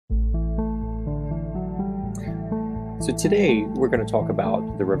So today we're going to talk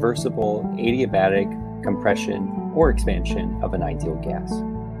about the reversible adiabatic compression or expansion of an ideal gas.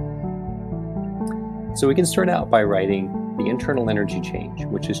 So we can start out by writing the internal energy change,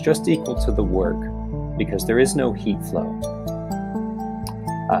 which is just equal to the work because there is no heat flow.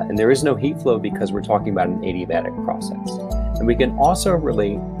 And there is no heat flow because we're talking about an adiabatic process. And we can also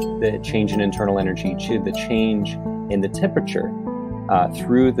relate the change in internal energy to the change in the temperature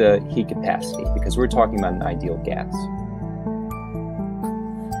through the heat capacity, because we're talking about an ideal gas.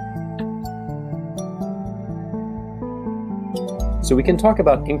 So we can talk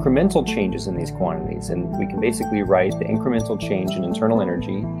about incremental changes in these quantities, and we can basically write the incremental change in internal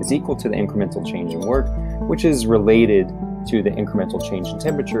energy is equal to the incremental change in work, which is related to the incremental change in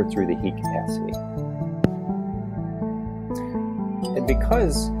temperature through the heat capacity. And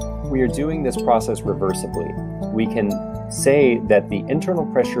because we are doing this process reversibly, we can say that the internal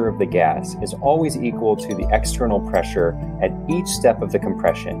pressure of the gas is always equal to the external pressure at each step of the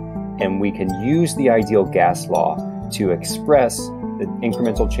compression, and we can use the ideal gas law to express the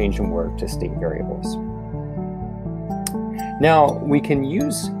incremental change in work to state variables. Now, we can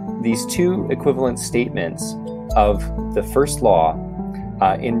use these two equivalent statements of the first law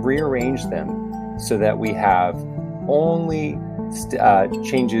and rearrange them so that we have only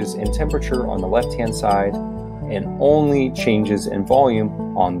changes in temperature on the left-hand side and only changes in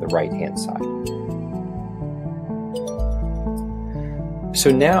volume on the right-hand side.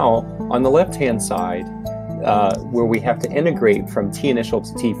 So now, on the left-hand side, where we have to integrate from T initial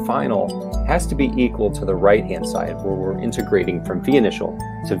to T final has to be equal to the right-hand side, where we're integrating from V initial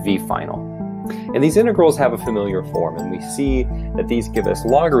to V final. And these integrals have a familiar form, and we see that these give us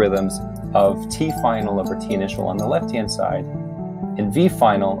logarithms of T final over T initial on the left-hand side and V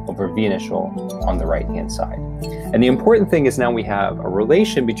final over V initial on the right-hand side. And the important thing is now we have a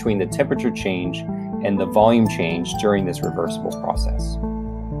relation between the temperature change and the volume change during this reversible process.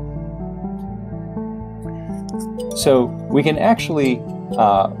 So we can actually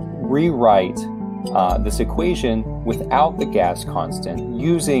rewrite this equation without the gas constant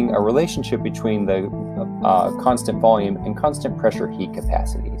using a relationship between the constant volume and constant pressure heat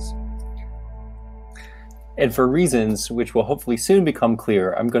capacities. And for reasons which will hopefully soon become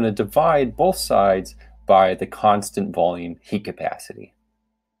clear, I'm going to divide both sides by the constant volume heat capacity.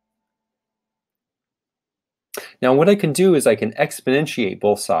 Now what I can do is I can exponentiate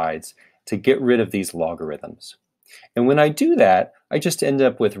both sides to get rid of these logarithms. And when I do that, I just end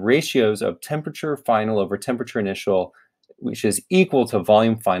up with ratios of temperature final over temperature initial, which is equal to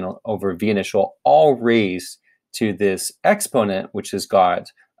volume final over V initial, all raised to this exponent, which has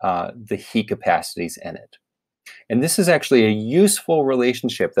got the heat capacities in it. And this is actually a useful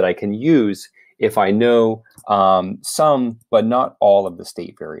relationship that I can use if I know some, but not all of the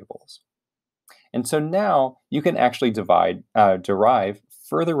state variables. And so now you can actually derive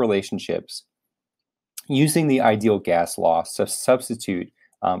further relationships using the ideal gas law to substitute,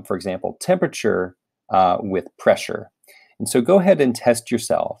 for example, temperature with pressure. And so go ahead and test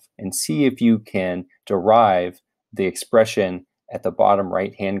yourself and see if you can derive the expression at the bottom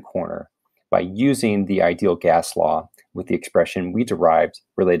right-hand corner by using the ideal gas law with the expression we derived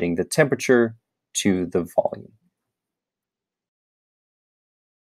relating the temperature to the volume.